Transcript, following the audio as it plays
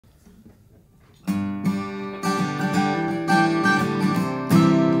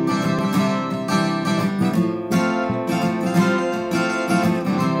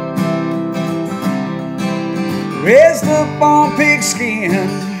dressed up on pigskin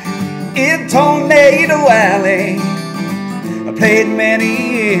in Tornado Alley. I played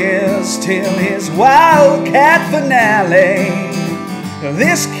many years till his Wildcat finale.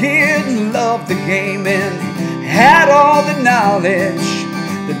 This kid loved the game and had all the knowledge.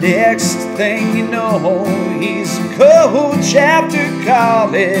 The next thing you know, he's a coach after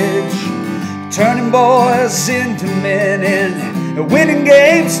college, turning boys into men and winning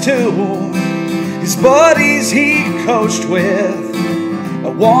games too. His buddies he coached with,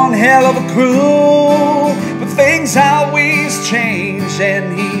 one hell of a crew, but things always changed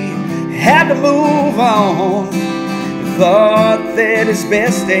and he had to move on. He thought that his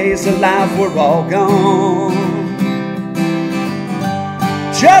best days alive were all gone.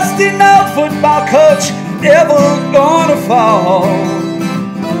 Just enough football coach, never gonna fall.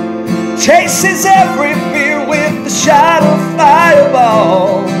 Chases every beer with a shot of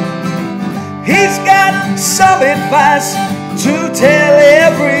Fireball. He's got some advice to tell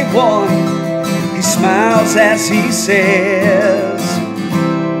everyone. He smiles as he says,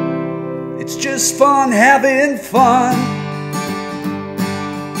 it's just fun having fun.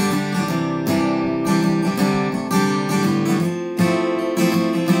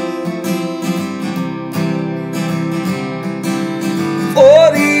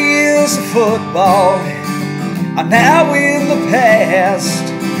 Football are now in the past.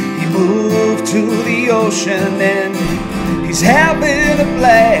 He moved to the ocean and he's having a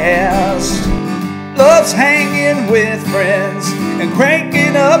blast. Loves hanging with friends and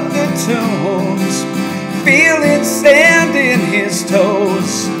cranking up the tunes, feeling sand in his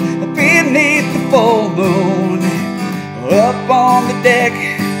toes beneath the full moon. Up on the deck,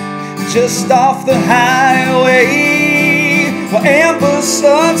 just off the highway, while amber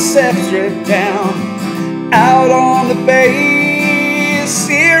sunsets drip down out on the bay,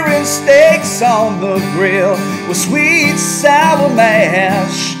 searing steaks on the grill with sweet sour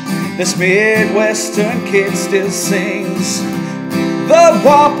mash. This Midwestern kid still sings the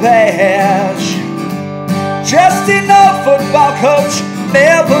Wabash. Just enough football coach,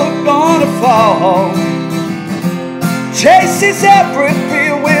 never gonna fall. Chases every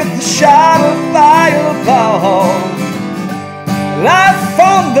beer with a shot of Fireball. Life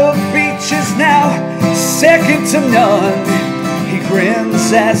on the beach is now second to none. He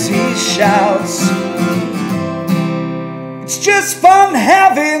grins as he shouts, it's just fun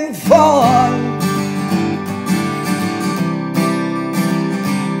having fun.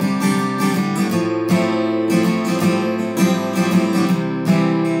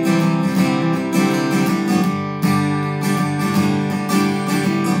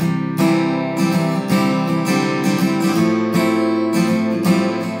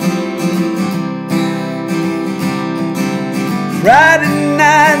 Friday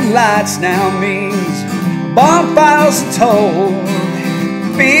night lights now means bonfires are told.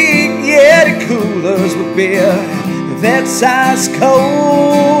 Big Yeti coolers with beer that's ice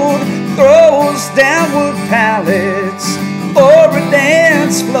cold. Throws downward pallets or a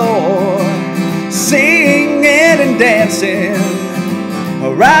dance floor, singing and dancing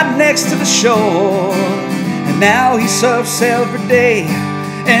right next to the shore. And now he surfs every day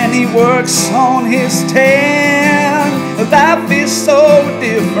and he works on his tan. Life is so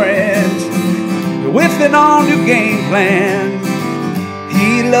different with an all-new game plan.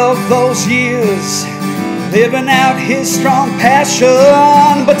 He loved those years, living out his strong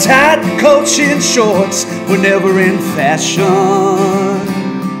passion, but tight coaching shorts were never in fashion.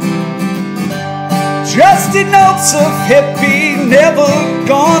 Trusty notes of hippie, never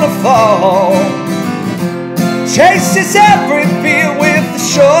gonna fall. Chases every beer with a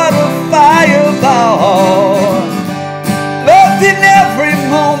short of Fireball. Loved in every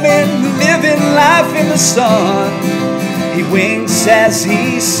moment, living life in the sun. He winks as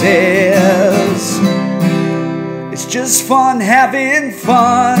he says, it's just fun having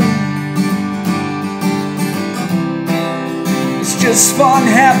fun. It's just fun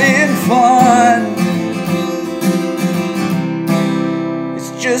having fun. It's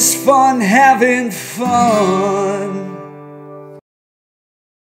just fun having fun.